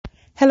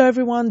Hello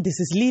everyone, this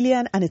is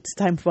Lillian and it's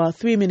time for our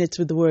 3 Minutes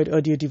with the Word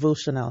audio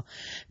devotional.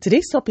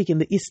 Today's topic in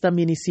the Easter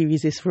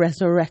mini-series is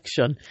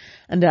resurrection,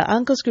 and our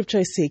anchor scripture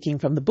is taken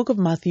from the book of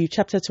Matthew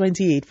chapter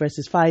 28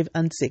 verses 5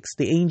 and 6.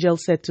 The angel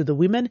said to the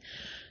women,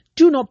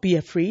 "Do not be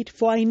afraid,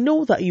 for I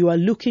know that you are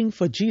looking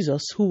for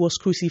Jesus who was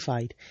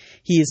crucified.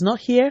 He is not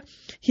here,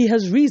 he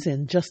has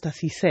risen just as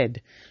he said.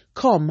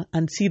 Come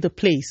and see the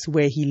place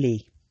where he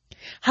lay."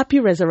 Happy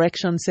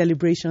resurrection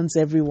celebrations,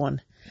 everyone.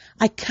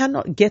 I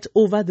cannot get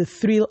over the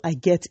thrill I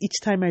get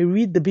each time I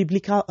read the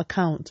biblical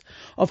account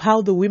of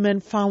how the women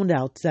found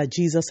out that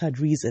Jesus had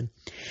risen.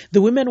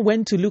 The women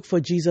went to look for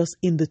Jesus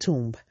in the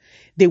tomb.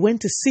 They went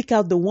to seek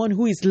out the one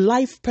who is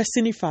life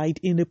personified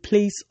in a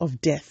place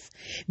of death.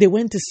 They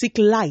went to seek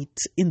light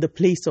in the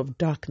place of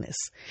darkness.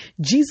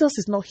 Jesus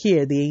is not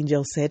here, the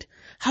angel said.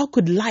 How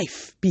could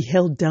life be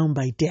held down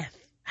by death?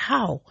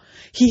 How?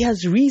 He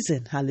has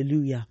risen.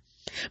 Hallelujah.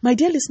 My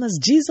dear listeners,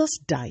 Jesus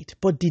died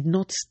but did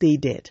not stay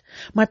dead.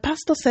 My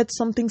pastor said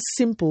something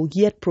simple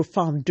yet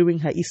profound during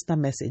her Easter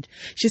message.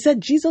 She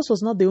said Jesus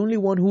was not the only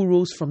one who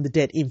rose from the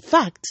dead. In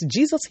fact,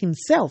 Jesus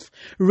himself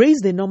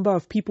raised a number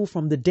of people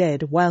from the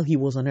dead while he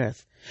was on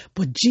earth.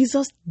 But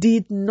Jesus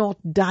did not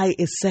die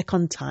a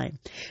second time.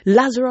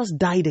 Lazarus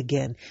died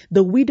again.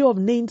 The widow of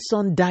Nain's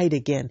son died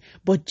again.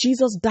 But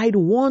Jesus died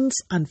once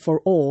and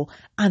for all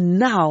and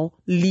now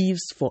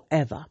lives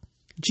forever.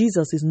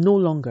 Jesus is no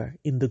longer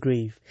in the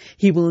grave.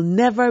 He will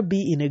never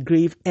be in a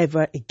grave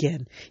ever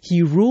again.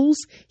 He rules,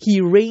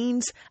 he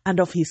reigns, and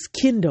of his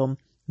kingdom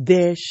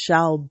there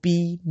shall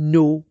be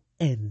no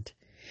end.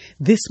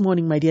 This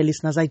morning, my dear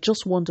listeners, I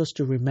just want us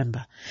to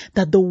remember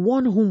that the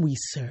one whom we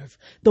serve,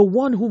 the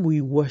one whom we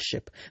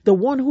worship, the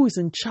one who is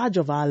in charge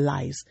of our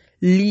lives,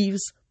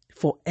 lives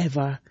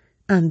forever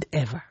and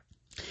ever.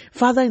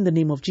 Father, in the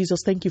name of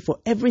Jesus, thank you for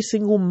every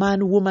single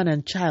man, woman,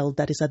 and child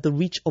that is at the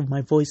reach of my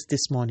voice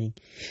this morning.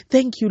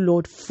 Thank you,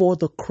 Lord, for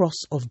the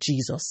cross of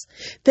Jesus.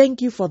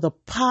 Thank you for the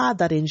power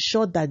that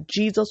ensured that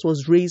Jesus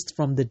was raised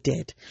from the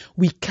dead.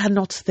 We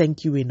cannot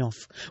thank you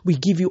enough. We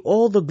give you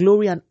all the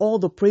glory and all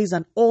the praise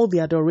and all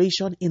the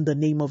adoration in the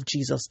name of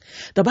Jesus.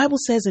 The Bible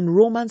says in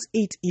Romans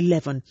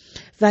 8:11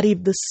 that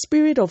if the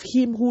spirit of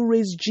him who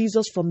raised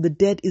Jesus from the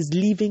dead is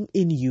living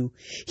in you,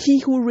 he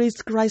who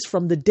raised Christ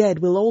from the dead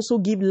will also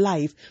give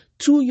life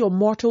to your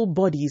mortal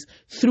bodies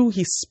through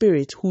his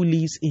spirit who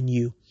lives in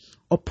you.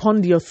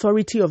 Upon the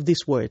authority of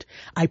this word,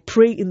 I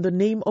pray in the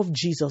name of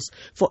Jesus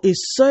for a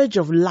surge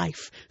of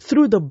life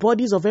through the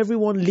bodies of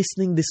everyone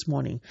listening this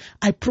morning.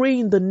 I pray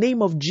in the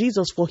name of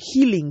Jesus for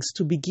healings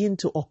to begin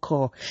to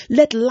occur.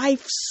 Let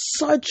life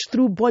surge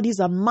through bodies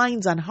and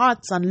minds and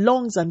hearts and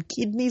lungs and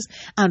kidneys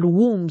and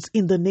wombs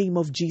in the name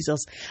of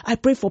Jesus. I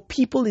pray for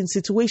people in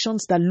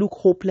situations that look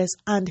hopeless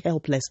and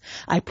helpless.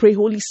 I pray,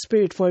 Holy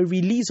Spirit, for a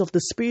release of the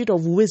spirit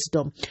of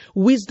wisdom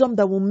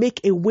that will make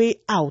a way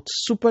out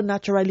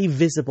supernaturally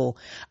visible.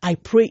 I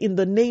pray in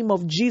the name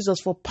of Jesus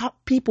for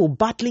people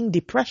battling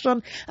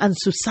depression and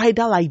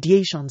suicidal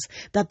ideations,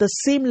 that the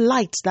same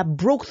light that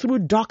broke through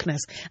darkness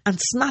and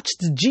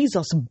snatched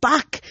Jesus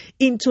back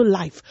into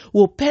life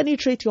will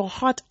penetrate your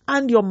heart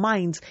and your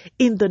minds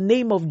in the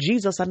name of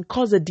Jesus and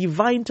cause a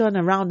divine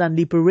turnaround and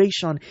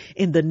liberation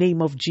in the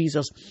name of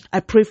Jesus. I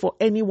pray for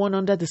anyone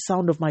under the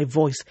sound of my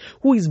voice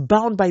who is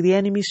bound by the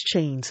enemy's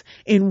chains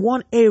in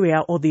one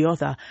area or the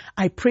other.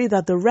 I pray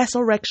that the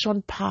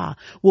resurrection power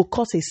will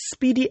cause a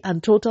speedy and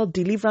total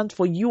deliverance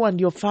for you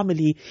and your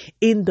family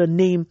in the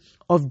name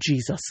of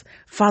Jesus.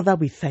 Father,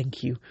 we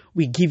thank you.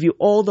 We give you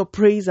all the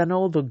praise and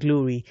all the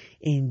glory.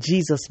 In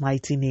Jesus'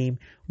 mighty name,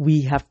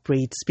 we have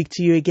prayed. Speak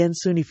to you again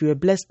soon. If you are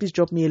blessed, please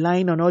drop me a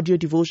line on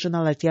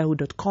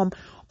audiodevotional@yahoo.com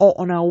or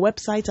on our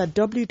website at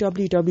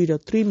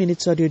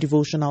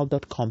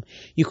www.3minutesaudiodevotional.com.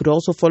 You could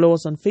also follow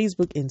us on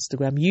Facebook,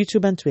 Instagram,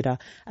 YouTube, and Twitter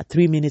at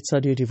 3 Minutes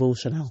Audio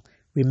Devotional.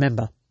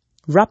 Remember,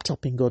 wrapped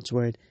up in God's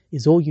word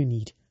is all you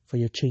need for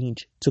your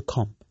change to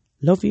come.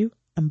 Love you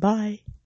and bye.